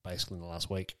basically in the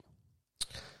last week.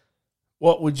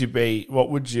 What would you...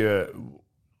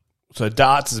 So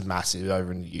darts is massive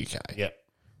over in the UK. Yep.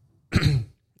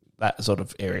 That sort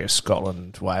of area,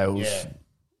 Scotland, Wales. Yeah.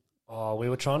 Oh, we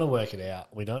were trying to work it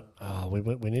out. We don't... Oh,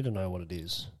 we need to know what it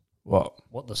is. What?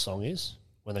 What the song is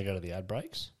when they go to the ad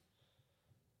breaks.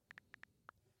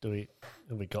 Have we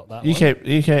got that You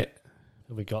one? can't...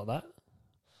 Have we got that?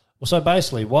 Well, so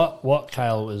basically what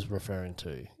Kale is referring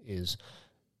to is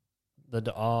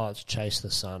it's Chase the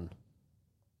Sun.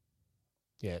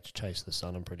 Yeah, it's Chase the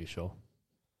Sun, I'm pretty sure.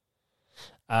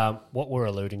 What we're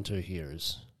alluding to here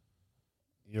is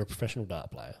you're a professional dart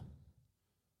player,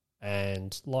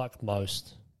 and like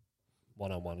most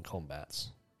one-on-one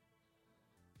combats,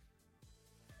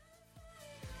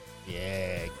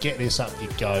 yeah, get this up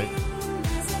your goat.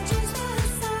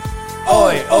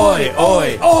 Oi, oi,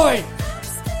 oi, oi!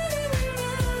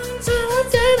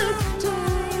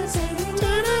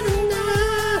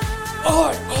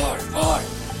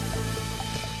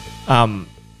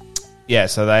 Yeah,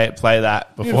 so they play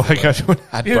that before they go to an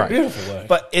ad break. Beautiful work.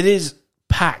 But it is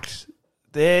packed.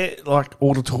 Their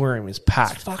auditorium is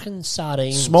packed. Fucking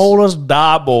sardines. Smallest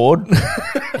dartboard.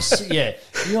 Yeah,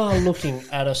 you are looking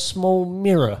at a small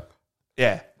mirror.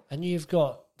 Yeah. And you've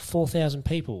got 4,000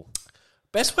 people.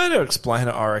 Best way to explain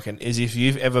it, I reckon, is if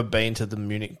you've ever been to the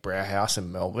Munich Brauhaus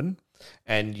in Melbourne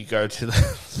and you go to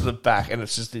the back and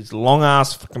it's just these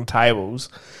long-ass fucking tables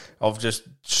of just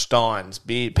steins,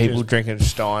 people drinking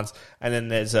steins, and then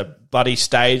there's a bloody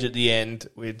stage at the end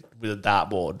with a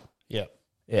dartboard. Yep.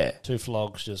 Yeah. 2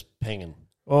 flogs just pinging.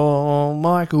 Oh,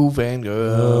 Michael Van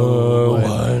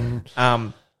Gogh. All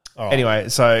right. Anyway,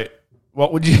 so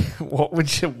what would your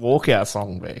walkout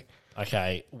song be?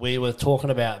 Okay, we were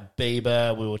talking about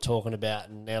Bieber, we were talking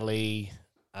about Nelly,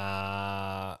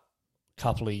 a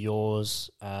couple of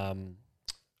yours, a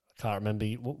Can't remember.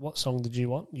 What song did you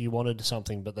want? You wanted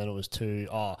something, but then it was too...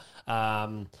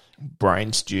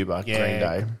 Brain Stew by Green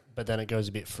Day. But then it goes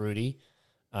a bit fruity.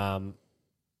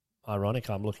 Ironic,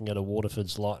 I'm looking at a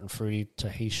Waterford's Light and Fruity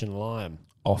Tahitian Lime.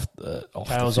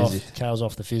 Kale's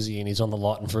off the fizzy and he's on the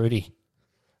light and fruity.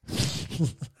 Zesty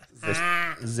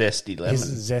lemon.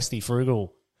 Zesty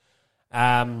frugal.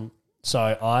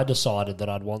 So I decided that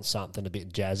I'd want something a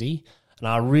bit jazzy, and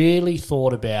I really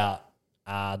thought about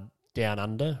Down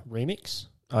Under remix.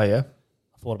 Oh, yeah?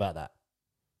 I thought about that.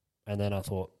 And then I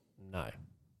thought, no.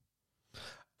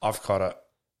 I've got it.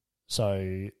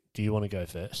 So do you want to go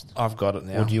first? I've got it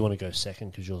now. Or do you want to go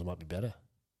second because yours might be better?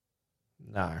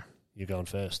 No. You're going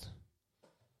first.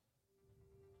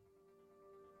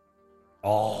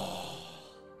 Oh.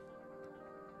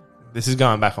 This is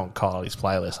going back on Kylie's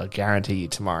playlist. I guarantee you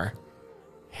tomorrow.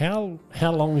 How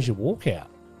long was your walkout?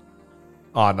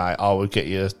 Oh, no. I would get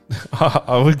you...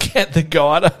 I would get the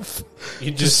guide up.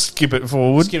 You just skip it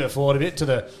forward. Skip it forward a bit to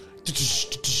the...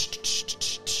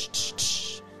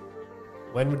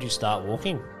 When would you start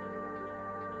walking?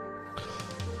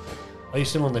 Are you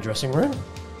still in the dressing room?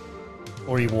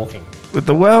 Or are you walking? With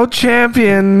the world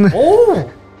champion. Oh!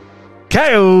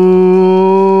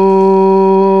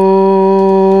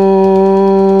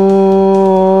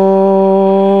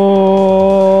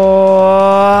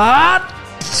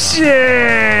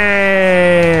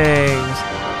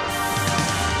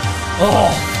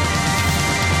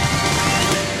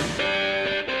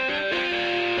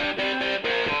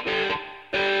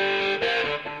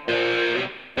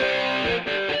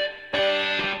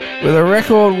 With a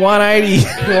record 180.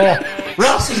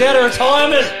 Russ is out of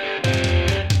retirement.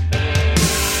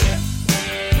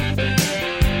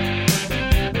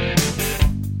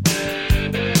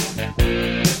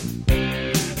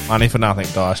 Money for nothing,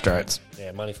 Dire Straits.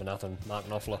 Yeah, Money for Nothing, Mark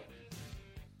Knopfler.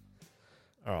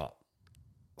 All right.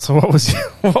 So what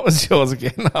was yours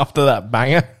again after that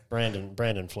banger?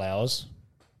 Brandon Flowers.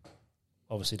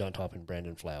 Obviously, don't type in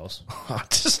Brandon Flowers.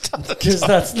 Just because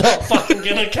that's not fucking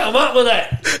gonna come up with it.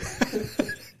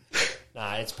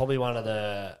 Nah, it's probably one of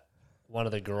the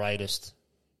greatest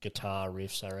guitar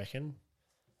riffs, I reckon,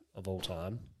 of all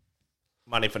time.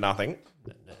 Money for Nothing.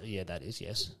 Yeah, that is,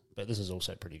 yes. But this is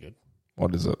also pretty good.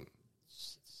 What is it?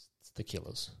 It's The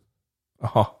Killers.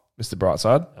 Oh, Mr.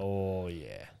 Brightside. Oh,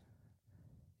 yeah.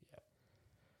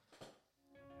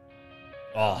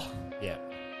 Oh, yeah.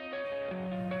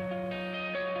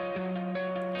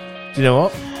 Do you know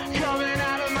what?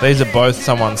 These are both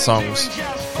someone's songs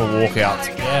for walkouts.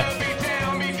 Yeah.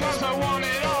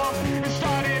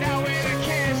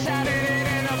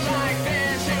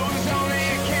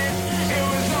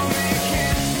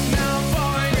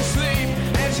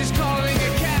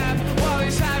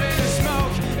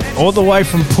 All the way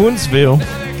from Puntsville,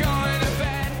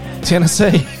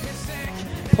 Tennessee.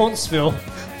 Puntsville.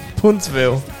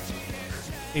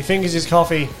 He fingers his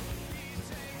coffee.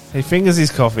 I'm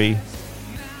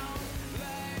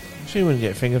sure you wouldn't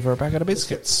get fingered for a packet of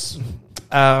biscuits.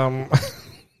 All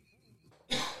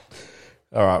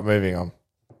right, moving on.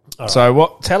 All so, right.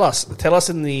 what? Tell us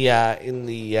in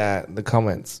the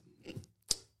comments.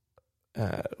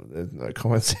 There's no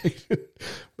comment section,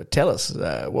 but tell us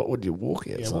what would your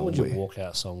walkout song be? What would your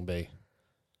walkout song be?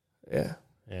 Yeah,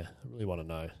 I really want to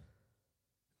know.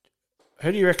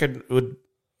 Who do you reckon would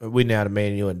win out of me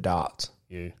and you in darts?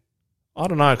 You. I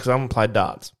don't know because I haven't played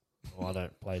darts. Well, I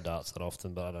don't play darts that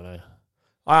often, but I don't know.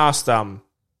 I asked one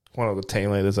of the team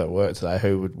leaders at work today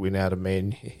who would win out of me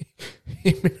and him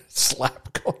in a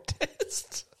slap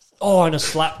contest. Oh, in a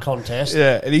slap contest?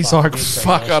 Yeah, and he's like,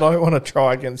 fuck, I don't want to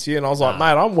try against you. And I was like,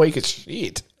 mate, I'm weak as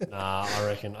shit. Nah, I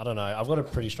reckon, I don't know. I've got a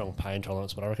pretty strong pain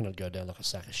tolerance, but I reckon I'd go down like a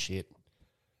sack of shit.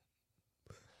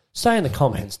 Say in the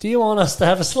comments, do you want us to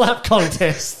have a slap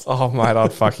contest? Oh, mate,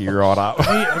 I'd fuck you right up.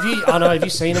 Have you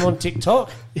seen them on TikTok?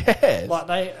 Yeah.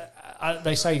 Like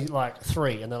they say like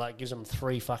 3, and they like gives them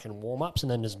 3 fucking warm-ups,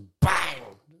 and then just bang.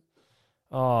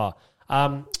 Oh,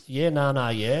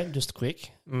 yeah, just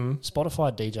quick.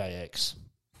 Spotify DJ X.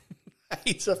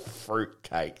 He's a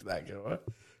fruitcake, that guy.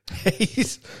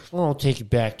 I'll take you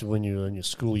back to when you were in your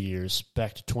school years,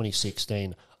 back to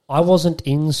 2016. I wasn't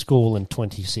in school in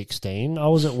 2016. I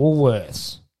was at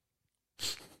Woolworths.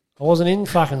 I wasn't in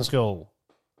fucking school.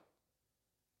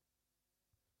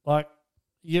 Like,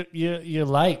 you're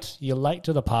late. You're late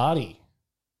to the party.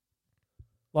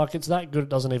 Like, it's that good it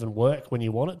doesn't even work when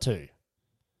you want it to.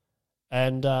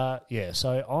 And, so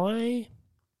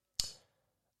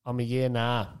I'm a yeah,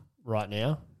 nah right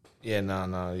now. Yeah,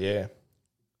 no, yeah.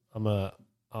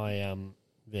 I am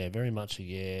very much a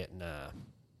yeah, nah.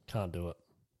 Can't do it.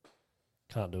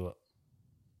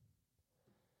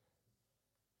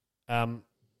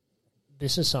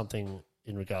 This is something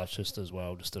in regards just as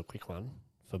well, just a quick one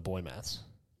for boy maths.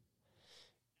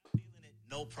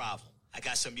 No problem. I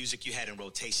got some music you had in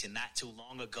rotation not too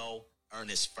long ago.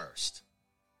 Ernest First.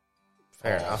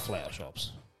 Fair enough. Flower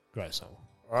Shops. Great song.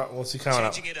 All right, what's he coming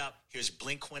up? Changing it up. Here's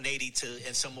Blink 182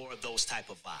 and some more of those type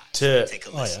of vibes. Take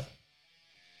a Oh, listen.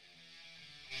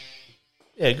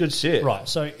 Yeah, good shit. Right,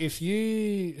 so if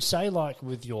you say like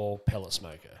with your pellet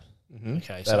smoker,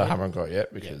 okay, That I haven't got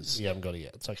yet because you haven't got it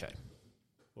yet. It's okay.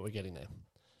 But we're getting there.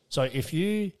 So if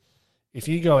you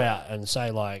go out and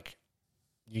say like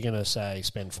you're going to say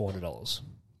spend $400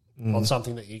 on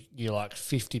something that you're like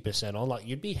 50% on, like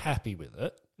you'd be happy with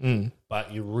it,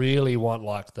 but you really want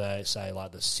like the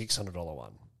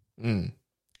 $600 one.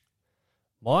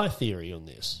 My theory on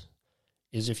this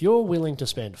is if you're willing to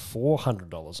spend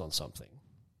 $400 on something,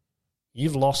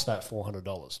 you've lost that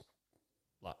 $400.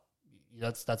 Like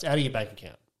that's out of your bank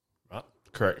account, right?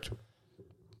 correct.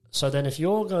 So then if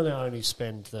you're going to only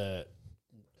spend the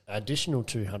additional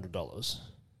 $200,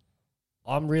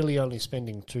 I'm really only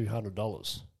spending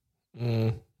 $200.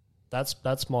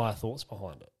 That's my thoughts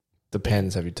behind it.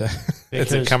 Depends. Have you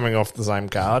is it coming off the same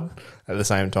card at the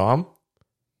same time?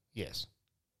 Yes.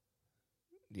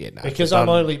 Yeah, no. Because I'm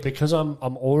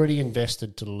already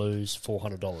invested to lose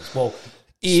 $400. Well,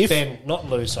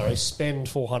 spend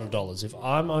 $400.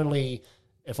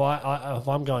 If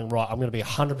I'm going right, I'm going to be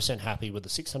 100% happy with the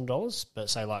 $600, but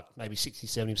say like maybe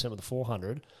 60-70% with the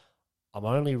 $400, I'm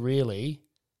only really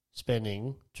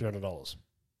spending $200.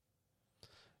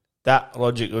 That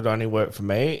logic would only work for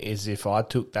me is if I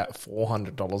took that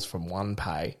 $400 from one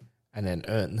pay and then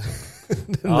earned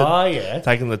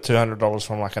taking the $200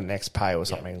 from like a next pay or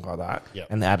something like that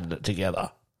and added it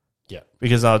together. Yeah.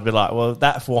 Because I would be like, well,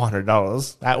 that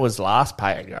 $400, that was last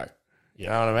pay ago. You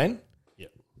know what I mean? Yeah.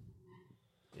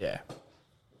 Yeah.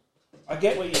 I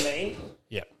get what you mean.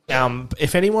 Yeah.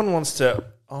 If anyone wants to,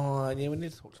 we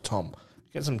need to talk to Tom.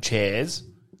 Get some chairs.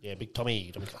 Yeah, big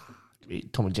Tommy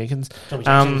Jenkins. Tommy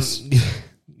Jenkins.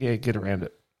 Yeah, get around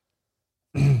it.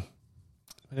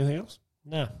 Anything else?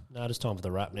 No, it's time for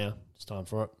the wrap now. It's time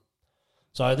for it.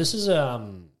 So this is,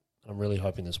 I'm really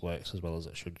hoping this works as well as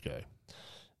it should go.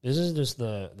 This is just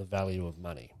the value of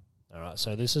money. All right,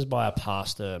 so this is by a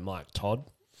pastor, Mike Todd.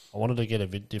 I wanted to get a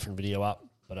different video up,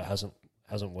 but it hasn't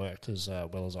worked as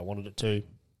well as I wanted it to.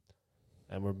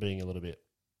 And we're being a little bit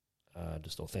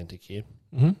just authentic here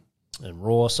and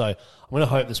raw. So I'm going to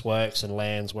hope this works and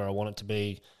lands where I want it to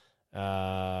be.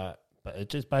 But it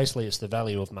just basically it's the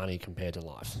value of money compared to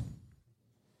life.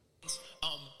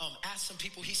 Asked some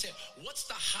people, he said, what's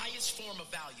the highest form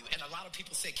of value? And a lot of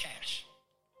people said cash.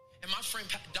 And my friend,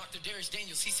 Dr. Darius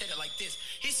Daniels, he said it like this.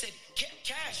 He said,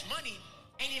 cash, money,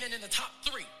 ain't even in the top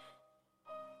 3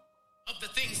 of the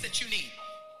things that you need.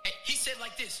 And he said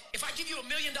like this, if I give you $1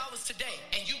 million today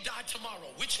and you die tomorrow,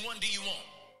 which one do you want?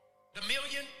 The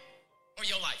million or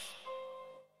your life?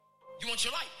 You want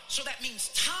your life. So that means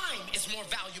time is more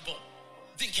valuable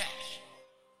than cash.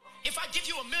 If I give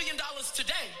you $1 million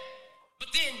today, but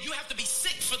then you have to be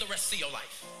sick for the rest of your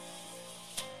life,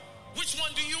 which one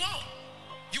do you want?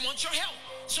 You want your health.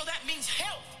 So that means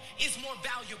health is more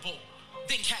valuable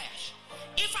than cash.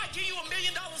 If I give you $1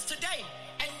 million today,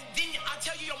 and then I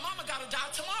tell you your mama gotta die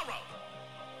tomorrow,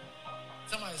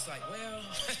 somebody's like, well,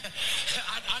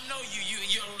 I know you.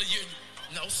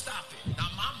 No, stop it.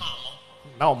 Not my mama.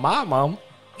 No, my mom.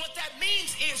 What that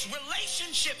means is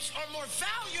relationships are more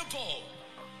valuable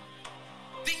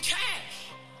than cash.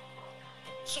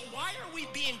 So why are we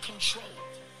being controlled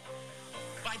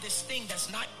by this thing that's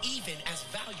not even as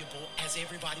valuable as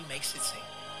everybody makes it seem?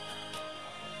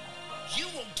 You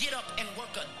will get up and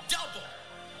work a double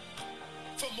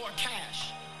for more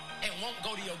cash and won't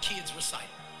go to your kids' recital.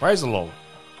 Praise the Lord.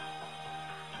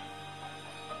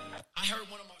 I heard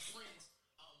one of my friends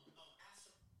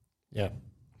Yeah.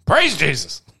 Praise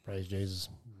Jesus. Praise Jesus.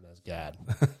 That's God.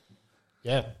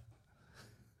 Yeah.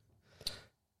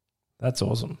 That's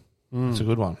awesome. It's a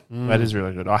good one. That is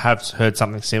really good. I have heard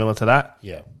something similar to that.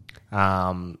 Yeah.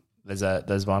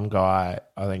 There's one guy,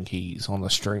 I think he's on the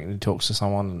street and he talks to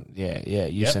someone.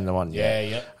 You've seen the one.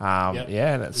 Yeah,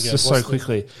 and it's just so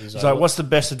quickly. He's like, what's the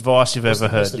best advice you've ever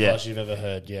heard? Best advice you've ever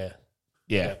heard, yeah.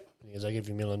 Yeah. He goes, I give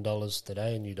you $1 million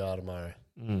today and you die tomorrow.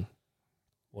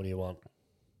 What do you want?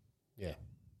 Yeah.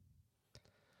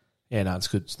 Yeah, no, it's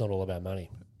good. It's not all about money.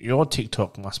 Your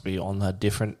TikTok must be on a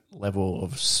different level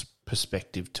of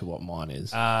perspective to what mine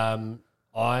is. At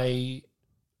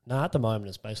the moment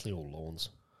it's basically all lawns.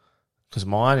 Because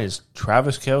mine is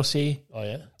Travis Kelce. Oh,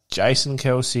 yeah? Jason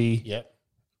Kelce. Yep.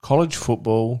 College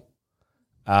football.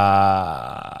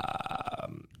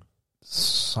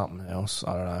 something else.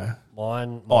 I don't know.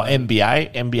 Mine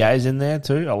NBA. NBA's in there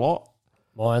too, a lot.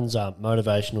 Mine's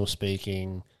motivational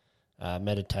speaking,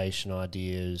 meditation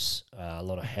ideas, a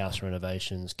lot of house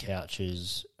renovations,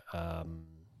 couches,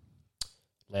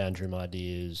 lounge room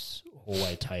ideas,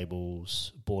 hallway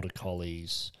tables, border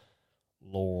collies,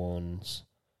 lawns,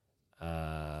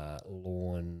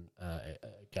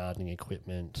 gardening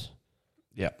equipment.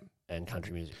 Yep. And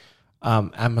country music.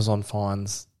 Amazon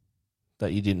finds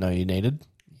that you didn't know you needed.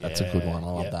 That's a good one. I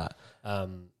love that.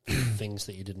 Things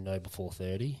that you didn't know before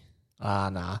 30.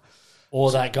 Nah.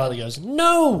 Or that guy that goes,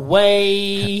 no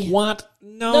way. What?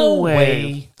 No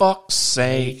way. Fuck's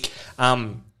sake.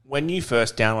 When you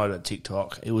first downloaded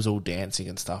TikTok, it was all dancing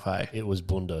and stuff, hey? It was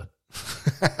bunda.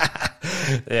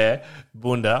 Yeah,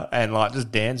 bunda and like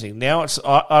just dancing. Now it's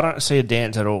I don't see a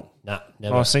dance at all. Nah,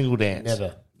 never. Not a single dance.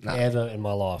 Never. Nah. Ever in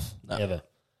my life. Nah. Ever.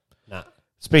 Nah.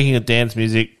 Speaking of dance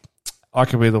music, I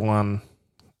could be the one.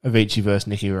 Avicii versus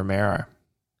Nicky Romero.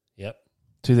 Yep.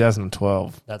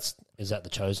 2012. Is that the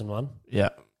chosen one?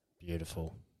 Yep.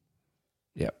 Beautiful.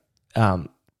 Yep.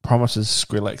 Promises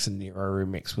Skrillex and Nero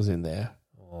remix was in there.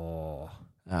 Oh.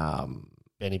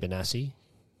 Benny Benassi.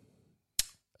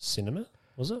 Cinema,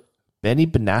 was it? Benny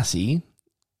Benassi.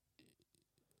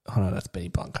 Oh no, that's Benny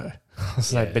Blanco.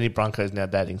 So Benny Blanco is now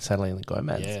dating Selena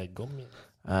Gomez. Yeah, Gomez.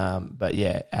 But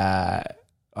yeah,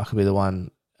 I could be the one.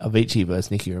 Avicii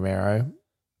versus Nicky Romero.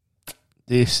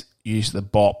 This used the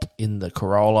bop in the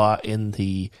Corolla, in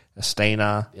the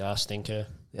Estina. The arse stinker.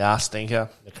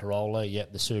 The Corolla,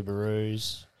 yep, the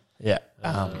Subarus. Yeah.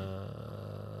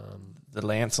 The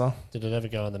Lancer. Did it ever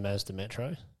go in the Mazda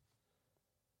Metro?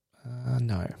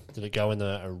 No. Did it go in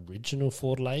the original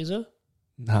Ford Laser?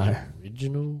 No. The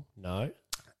original? No.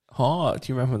 Oh,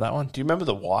 do you remember that one? Do you remember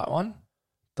the white one?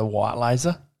 The white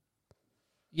Laser?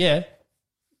 Yeah.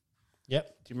 Yep.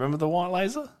 Do you remember the white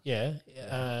Laser? Yeah.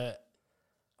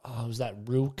 It was that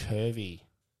real curvy.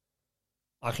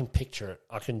 I can picture it.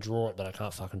 I can draw it, but I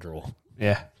can't fucking draw.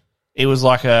 Yeah. It was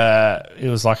like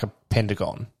a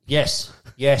pentagon. Yes.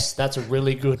 That's a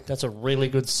really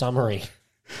good summary.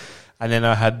 And then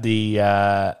I had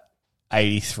the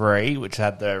 83, which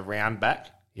had the round back.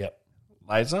 Yep.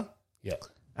 Laser. Yep.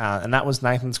 And that was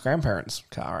Nathan's grandparents'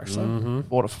 car, actually. Mm-hmm.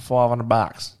 Bought it for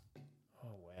 $500. Oh,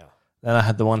 wow. Then I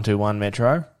had the 121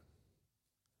 Metro.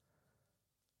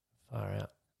 Far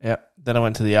out. Yep. Then I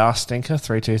went to the arse stinker,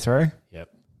 323. Yep.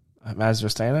 Mazda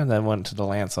Estina. Then went to the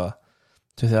Lancer,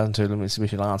 2002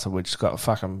 Mitsubishi Lancer, which got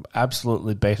fucking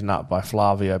absolutely beaten up by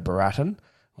Flavio Baratin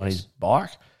on his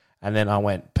bike. And then I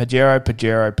went Pajero,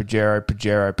 Triton,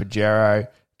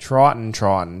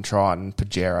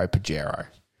 Pajero.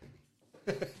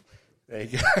 There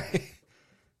you go.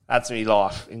 That's me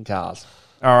life in cars.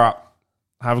 All right.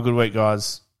 Have a good week,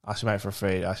 guys. Ask your mate for a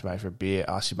feed. Ask your mate for a beer.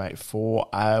 Ask your mate for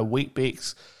a Wheat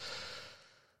Bix.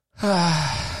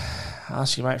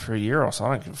 Ask your mate for a Euros. I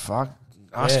don't give a fuck.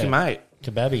 Ask your mate.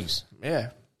 Kebabbies. Yeah.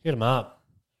 Hit them up.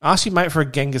 Ask your mate for a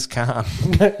Genghis Khan.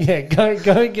 Yeah,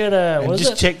 go get a... And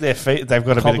just check their feet. They've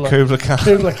got a bit of Kubla Khan.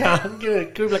 Kubla Khan. Give it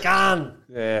a Kubla Khan.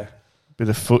 Yeah. Bit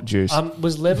of foot juice.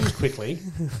 Was Levels quickly...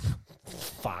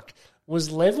 Fuck.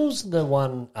 Was Levels the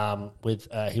one with...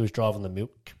 he was driving the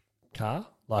milk car?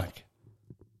 Like...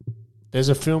 There's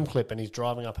a film clip and he's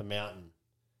driving up a mountain.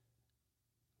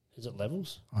 Is it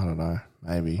Levels? I don't know.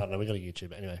 Maybe. I don't know. We got a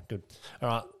YouTube. Anyway, good. All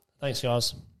right. Thanks,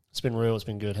 guys. It's been real. It's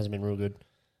been good. Hasn't been real good.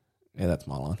 Yeah, that's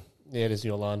my line. Yeah, it is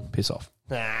your line. Piss off.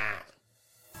 Nah.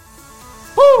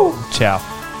 Woo! Ciao.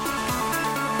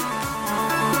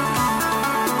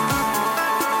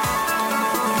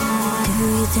 Do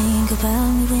you think about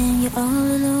me when you're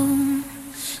all alone?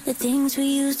 The things we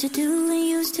used to do and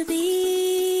used to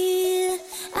be.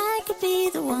 I could be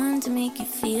the one to make you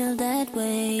feel that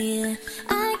way.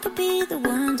 I could be the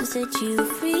one to set you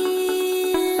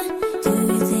free. Do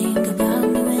you think about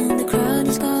me when the crowd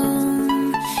is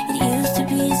gone? It used to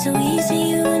be so easy,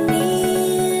 you and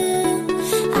me.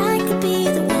 I could be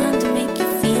the one to make you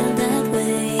feel that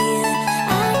way.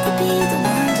 I could be the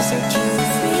one to set you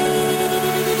free.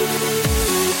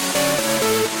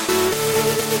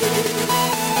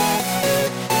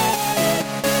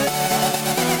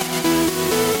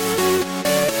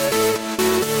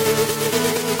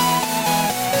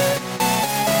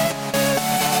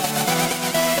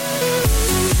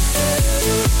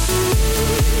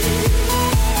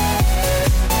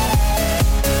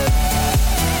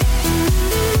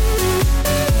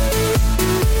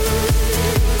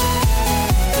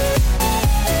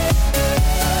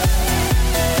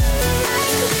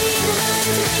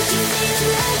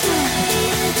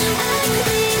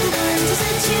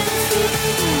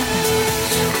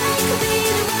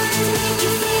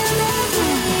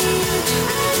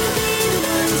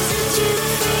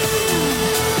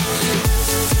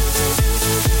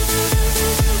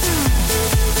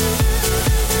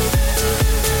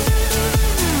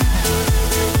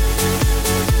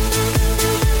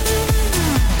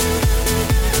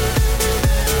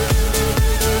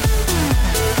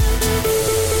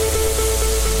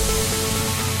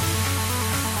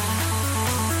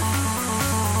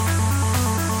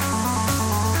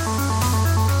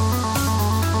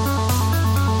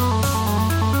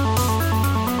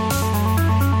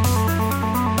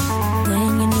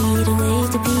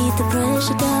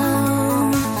 you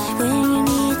down when you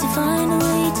need to find a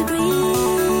way to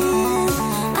breathe.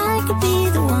 I could be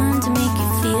the one to make you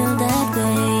feel that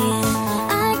way.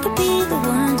 I could be the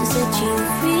one to set you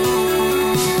free.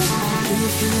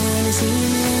 If you wanna see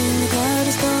me when the crowd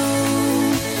is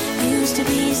gone, used to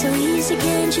be so easy,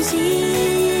 can't you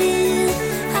see?